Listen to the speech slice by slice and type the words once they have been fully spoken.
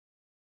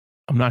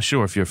I'm not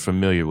sure if you're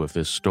familiar with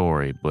this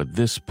story, but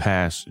this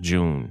past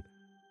June,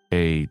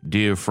 a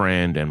dear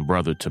friend and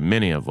brother to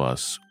many of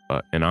us,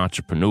 an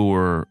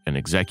entrepreneur, an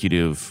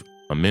executive,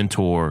 a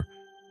mentor,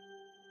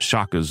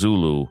 Chaka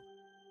Zulu,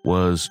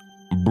 was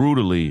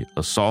brutally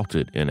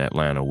assaulted in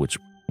Atlanta, which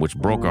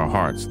broke our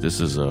hearts.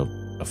 This is a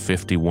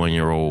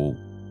 51-year-old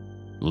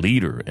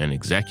leader and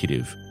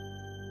executive,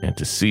 and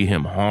to see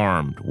him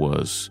harmed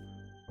was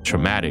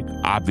traumatic,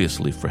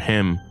 obviously for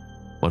him,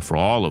 but for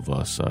all of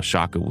us.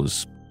 Chaka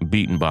was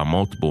beaten by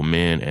multiple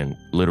men and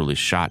literally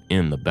shot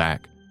in the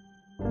back.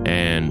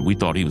 And we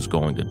thought he was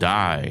going to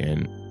die.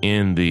 And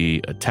in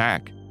the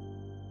attack,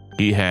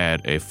 he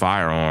had a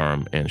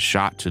firearm and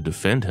shot to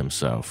defend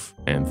himself,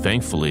 and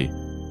thankfully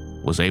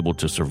was able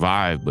to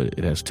survive, but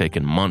it has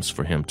taken months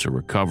for him to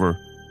recover.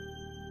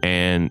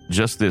 And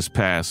just this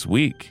past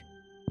week,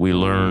 we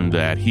learned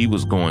that he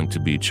was going to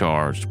be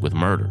charged with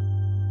murder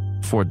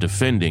for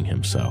defending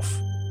himself.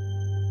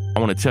 I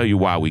want to tell you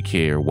why we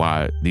care,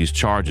 why these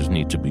charges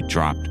need to be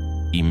dropped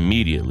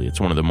immediately. It's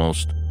one of the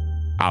most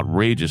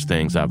outrageous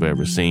things I've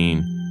ever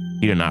seen.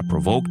 He did not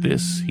provoke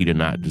this. He did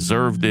not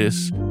deserve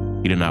this.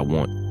 He did not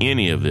want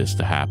any of this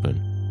to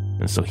happen.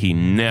 And so he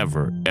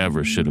never,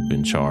 ever should have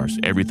been charged.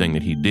 Everything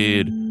that he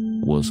did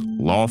was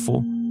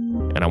lawful.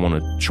 And I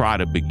want to try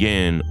to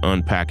begin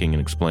unpacking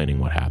and explaining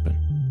what happened.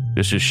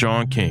 This is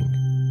Sean King,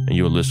 and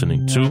you're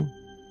listening to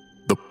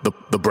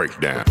The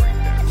Breakdown.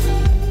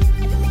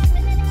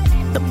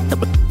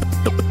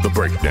 The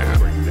Breakdown.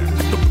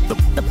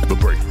 The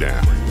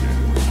Breakdown.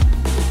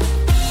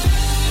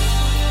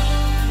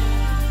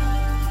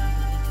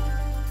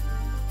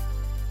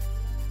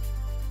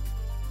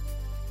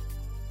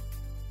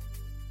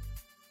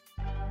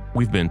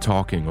 We've been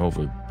talking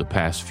over the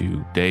past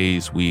few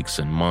days, weeks,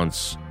 and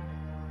months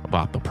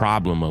about the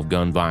problem of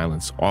gun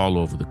violence all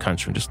over the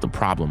country, just the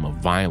problem of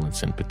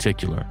violence in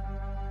particular.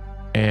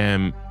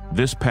 And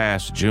this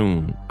past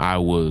June, I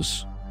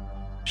was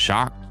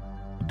shocked,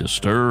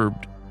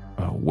 disturbed,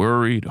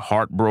 worried,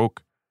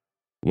 heartbroken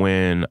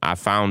when I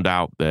found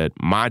out that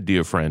my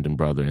dear friend and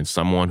brother, and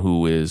someone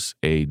who is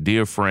a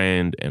dear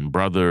friend and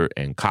brother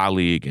and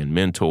colleague and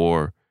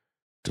mentor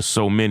to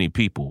so many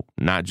people,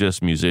 not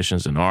just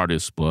musicians and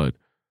artists, but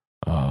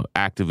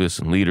activists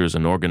and leaders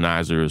and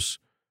organizers,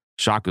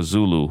 Chaka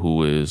Zulu,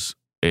 who is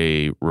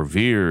a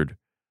revered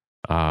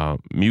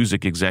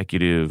music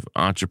executive,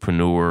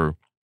 entrepreneur,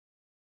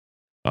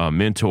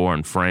 mentor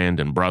and friend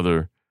and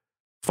brother,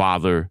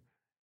 father.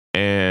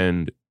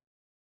 And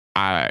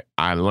I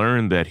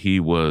learned that he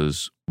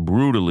was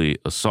brutally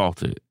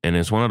assaulted. And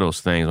it's one of those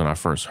things when I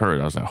first heard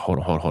it, I was like, hold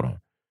on.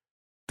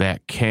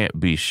 That can't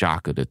be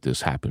Chaka that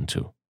this happened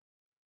to.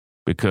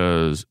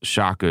 Because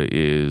Chaka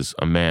is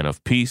a man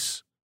of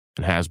peace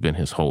and has been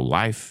his whole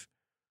life.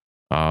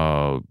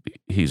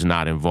 He's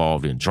not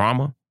involved in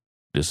drama.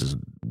 This is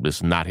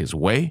not his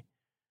way.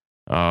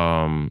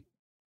 He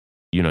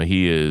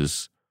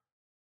is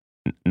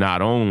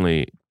not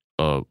only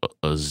a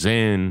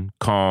zen,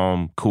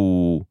 calm,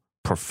 cool,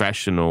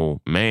 professional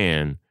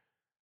man,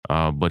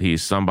 but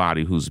he's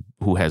somebody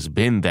who has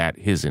been that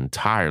his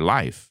entire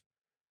life.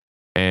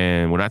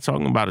 And we're not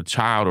talking about a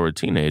child or a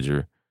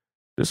teenager.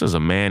 This is a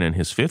man in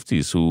his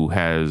 50s who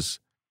has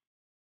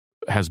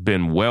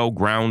been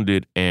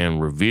well-grounded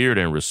and revered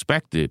and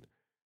respected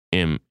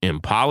in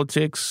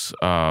politics,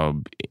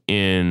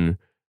 in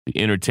the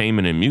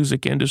entertainment and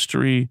music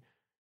industry,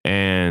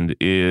 and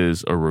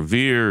is a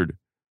revered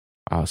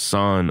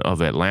son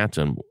of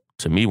Atlanta,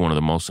 to me, one of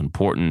the most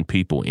important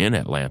people in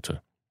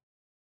Atlanta.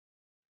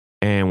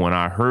 And when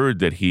I heard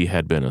that he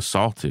had been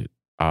assaulted,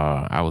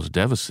 I was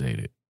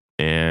devastated.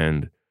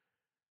 And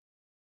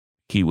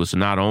he was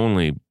not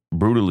only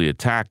brutally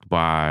attacked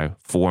by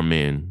four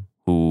men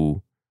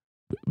who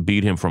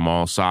beat him from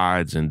all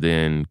sides and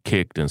then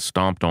kicked and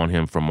stomped on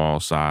him from all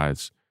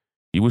sides.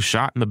 He was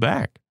shot in the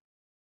back.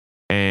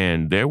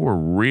 And there were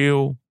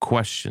real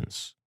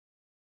questions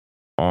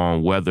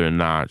on whether or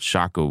not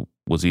Chaka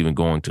was even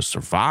going to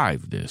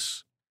survive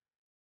this.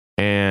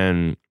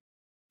 And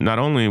not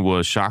only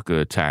was Chaka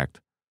attacked,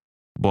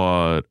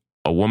 but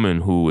a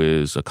woman who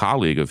is a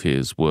colleague of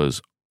his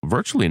was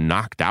virtually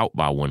knocked out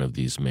by one of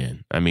these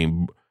men. I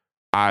mean,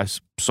 I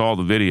saw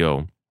the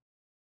video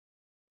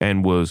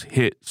and was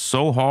hit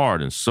so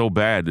hard and so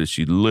bad that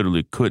she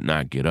literally could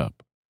not get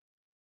up.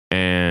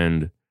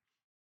 And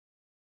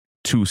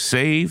to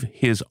save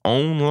his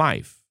own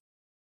life,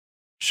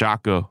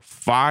 Chaka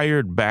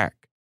fired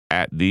back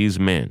at these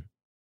men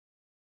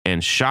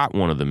and shot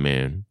one of the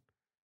men,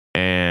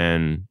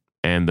 and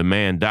the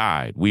man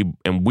died.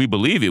 We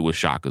believe it was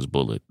Chaka's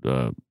bullet.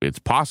 It's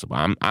possible.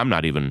 I'm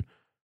not even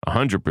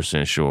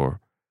 100% sure,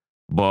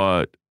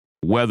 but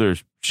whether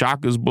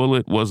Chaka's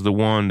bullet was the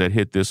one that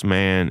hit this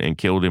man and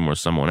killed him or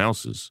someone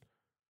else's,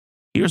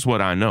 here's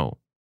what I know.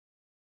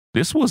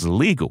 This was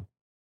legal.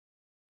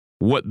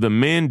 What the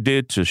men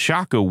did to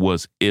Chaka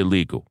was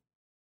illegal.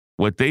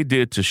 What they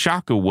did to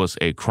Chaka was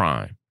a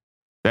crime.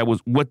 That was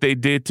what they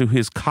did to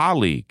his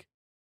colleague,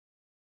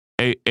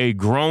 a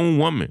grown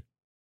woman,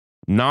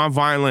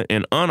 nonviolent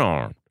and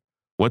unarmed.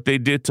 What they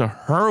did to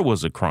her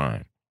was a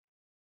crime.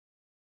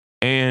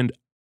 And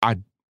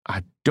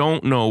I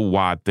don't know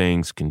why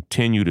things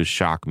continue to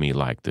shock me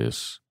like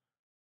this.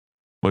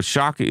 But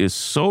Chaka is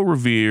so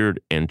revered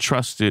and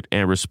trusted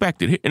and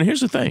respected. And here's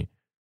the thing.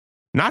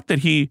 Not that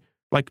he,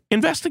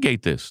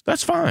 investigate this.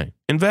 That's fine.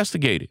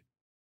 Investigate it.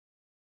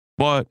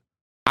 But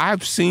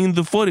I've seen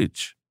the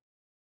footage.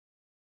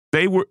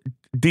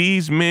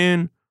 These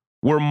men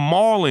were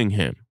mauling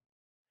him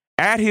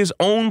at his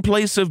own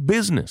place of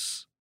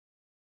business.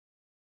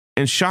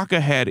 And Chaka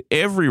had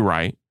every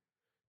right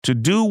to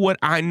do what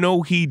I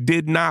know he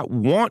did not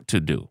want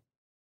to do,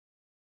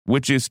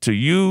 which is to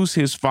use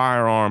his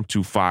firearm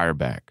to fire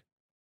back.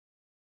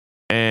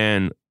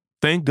 And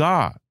thank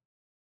God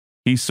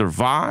he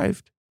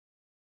survived,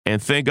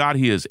 and thank God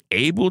he is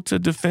able to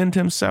defend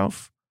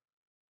himself.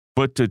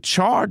 But to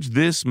charge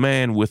this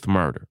man with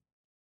murder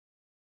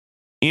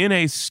in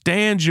a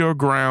stand your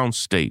ground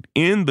state,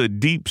 in the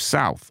deep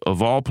South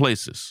of all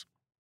places,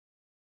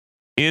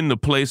 in the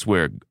place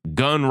where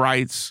gun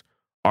rights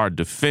are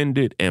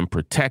defended and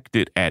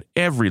protected at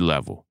every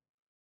level,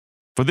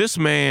 for this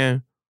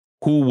man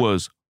who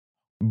was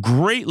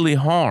greatly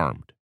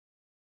harmed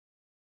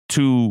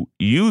to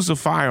use a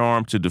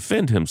firearm to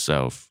defend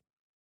himself,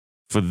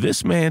 for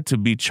this man to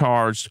be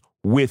charged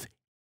with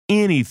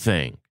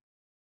anything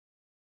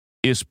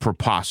is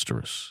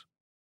preposterous.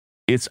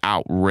 It's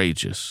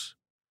outrageous.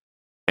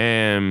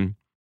 And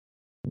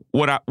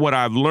what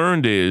I've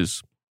learned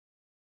is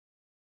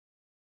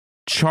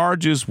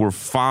charges were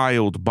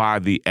filed by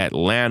the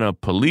Atlanta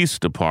Police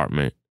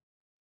Department,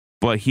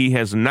 but he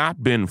has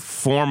not been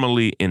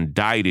formally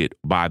indicted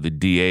by the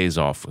DA's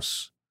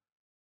office.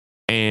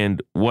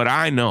 And what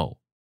I know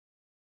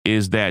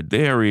is that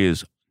there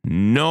is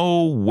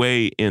no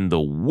way in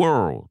the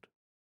world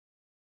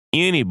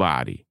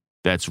anybody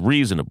that's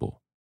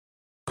reasonable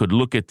could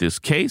look at this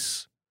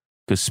case,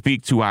 could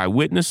speak to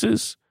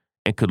eyewitnesses,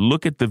 and could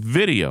look at the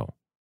video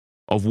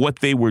of what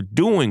they were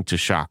doing to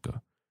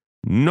Chaka.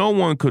 No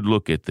one could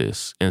look at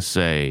this and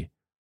say,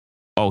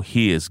 oh,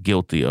 he is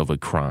guilty of a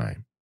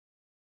crime.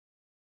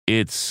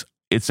 It's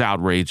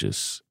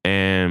outrageous.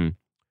 And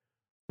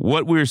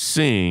what we're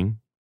seeing,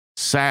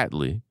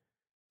 sadly,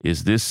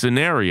 is this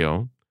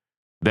scenario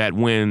that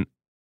when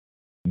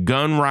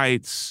gun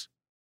rights,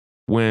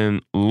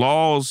 when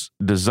laws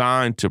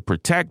designed to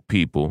protect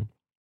people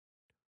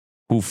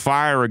who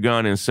fire a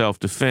gun in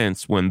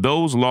self-defense, when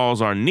those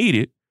laws are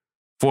needed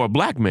for a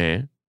black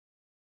man,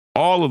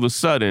 all of a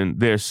sudden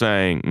they're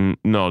saying,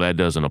 no, that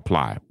doesn't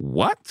apply.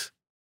 What?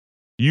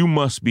 You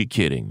must be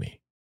kidding me.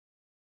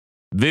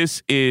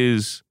 This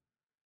is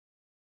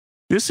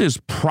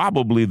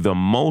probably the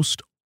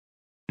most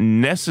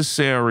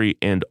necessary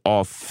and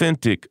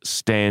authentic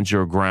stand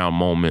your ground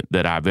moment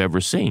that I've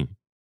ever seen.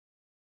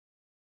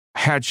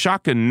 Had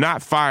Chaka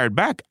not fired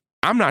back,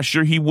 I'm not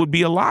sure he would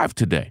be alive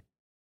today.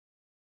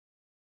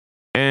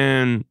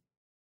 And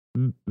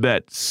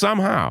that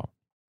somehow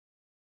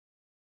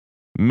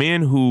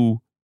men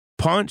who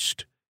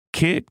punched,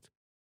 kicked,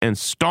 and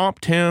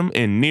stomped him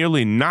and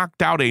nearly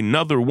knocked out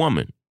another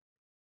woman,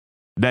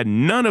 that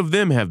none of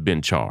them have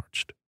been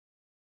charged.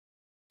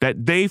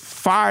 That they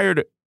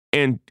fired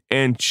a gun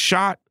and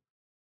shot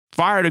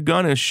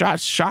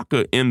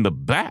Chaka in the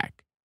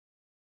back,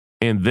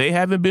 and they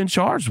haven't been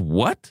charged?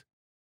 What?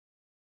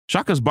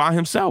 Chaka's by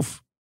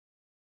himself.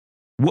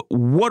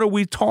 What are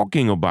we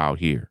talking about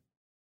here?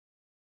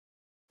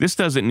 This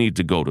doesn't need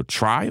to go to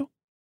trial.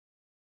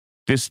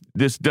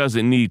 This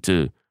doesn't need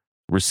to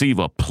receive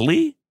a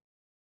plea.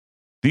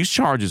 These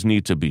charges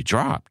need to be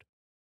dropped.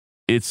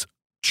 It's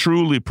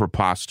truly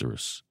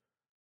preposterous.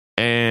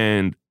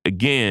 And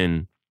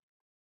again,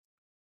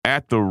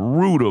 at the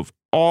root of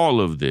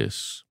all of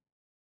this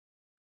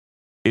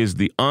is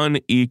the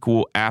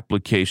unequal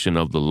application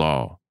of the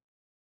law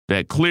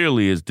that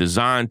clearly is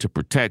designed to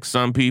protect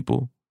some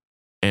people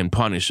and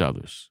punish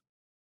others.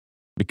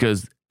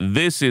 Because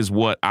this is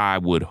what I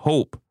would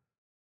hope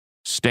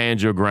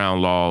stand your ground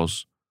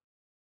laws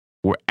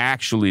were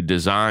actually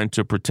designed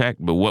to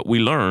protect. But what we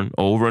learn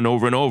over and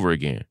over and over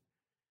again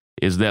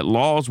is that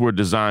laws were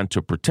designed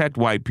to protect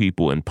white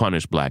people and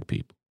punish black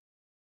people.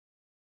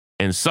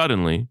 And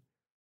suddenly,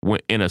 when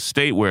in a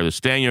state where the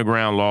stand your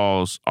ground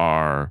laws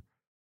are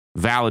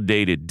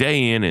validated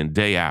day in and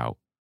day out,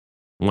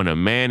 when a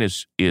man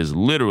is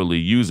literally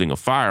using a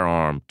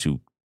firearm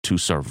to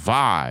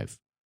survive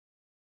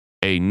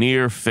a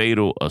near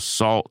fatal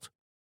assault,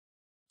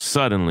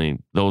 suddenly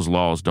those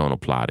laws don't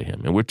apply to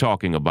him. And we're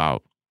talking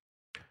about,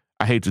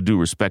 I hate to do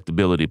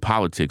respectability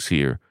politics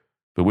here,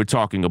 but we're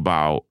talking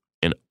about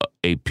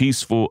a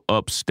peaceful,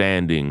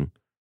 upstanding,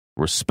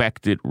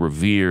 respected,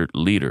 revered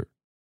leader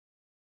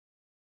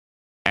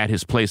at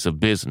his place of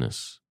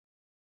business,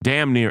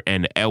 damn near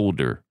an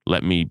elder,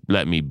 let me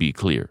be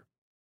clear.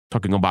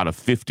 Talking about a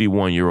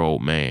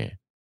 51-year-old man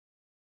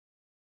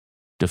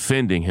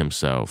defending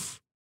himself.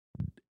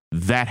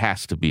 That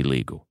has to be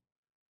legal.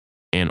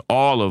 And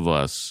all of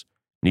us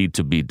need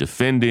to be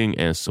defending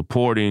and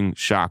supporting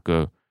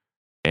Chaka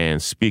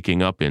and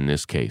speaking up in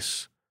this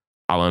case.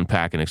 I'll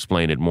unpack and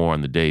explain it more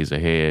in the days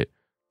ahead.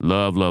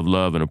 Love, love,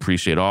 love, and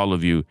appreciate all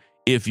of you.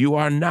 If you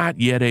are not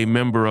yet a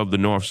member of the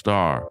North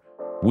Star,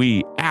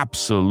 we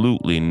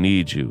absolutely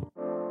need you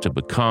to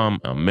become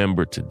a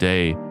member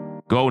today.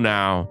 Go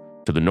now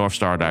to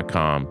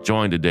thenorthstar.com.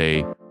 Join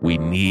today. We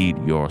need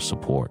your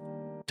support.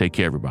 Take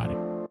care, everybody.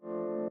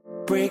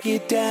 Break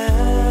it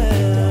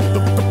down. The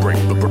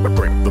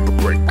breakdown.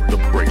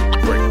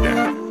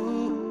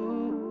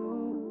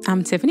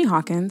 I'm Tiffany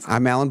Hawkins.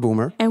 I'm Alan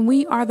Boomer. And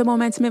we are the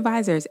Momentum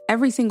Advisors.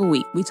 Every single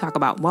week, we talk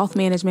about wealth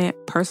management,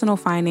 personal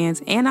finance,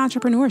 and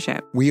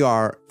entrepreneurship. We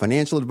are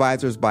financial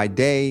advisors by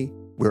day.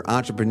 We're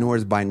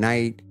entrepreneurs by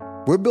night.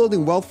 We're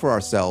building wealth for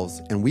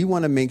ourselves, and we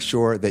want to make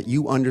sure that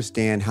you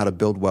understand how to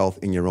build wealth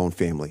in your own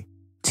family.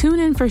 Tune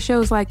in for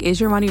shows like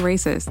Is Your Money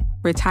Racist?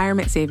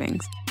 Retirement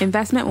Savings,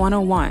 Investment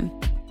 101.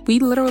 We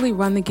literally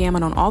run the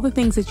gamut on all the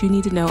things that you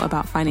need to know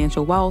about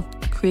financial wealth,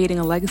 creating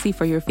a legacy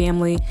for your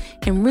family,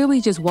 and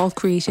really just wealth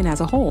creation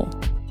as a whole.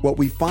 What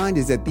we find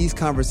is that these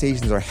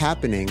conversations are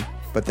happening,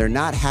 but they're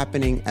not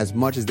happening as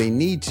much as they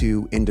need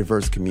to in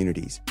diverse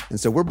communities. And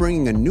so we're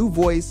bringing a new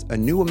voice, a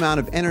new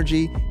amount of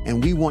energy,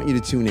 and we want you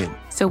to tune in.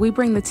 So we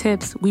bring the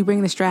tips, we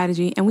bring the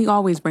strategy, and we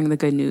always bring the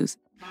good news.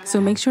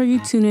 So make sure you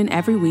tune in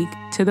every week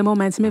to the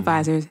Momentum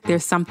Advisors.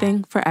 There's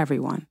something for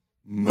everyone.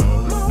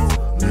 Momentum.